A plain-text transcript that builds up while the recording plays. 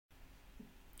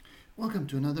Welcome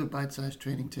to another bite-sized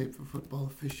training tape for football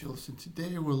officials, and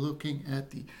today we're looking at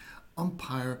the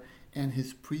umpire and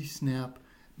his pre-snap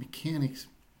mechanics.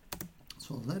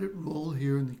 So I'll let it roll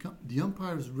here, and the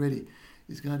umpire is ready.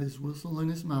 He's got his whistle in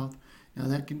his mouth. Now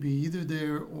that can be either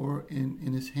there or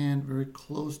in his hand, very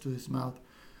close to his mouth,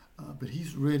 but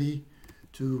he's ready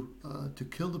to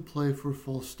kill the play for a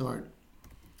false start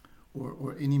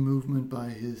or any movement by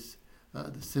his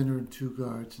the center and two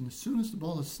guards. And as soon as the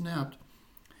ball is snapped,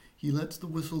 he lets the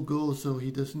whistle go so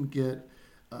he doesn't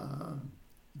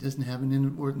have an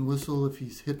inadvertent whistle if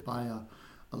he's hit by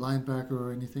a linebacker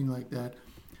or anything like that.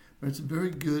 But it's a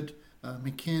very good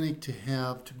mechanic to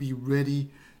have, to be ready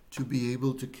to be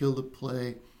able to kill the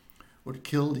play or to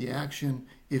kill the action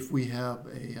if we have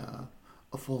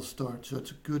a false start. So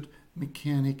it's a good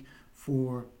mechanic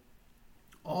for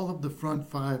all of the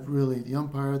front five, really. The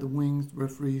umpire, the wings, the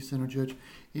referee, center judge,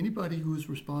 anybody who is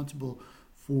responsible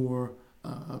for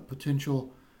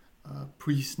potential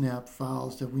pre-snap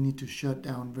fouls that we need to shut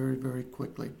down very, very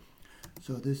quickly.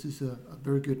 So this is a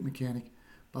very good mechanic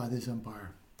by this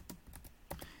umpire.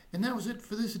 And that was it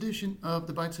for this edition of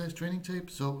the Bite Size Training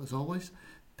Tape. So as always,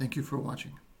 thank you for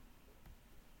watching.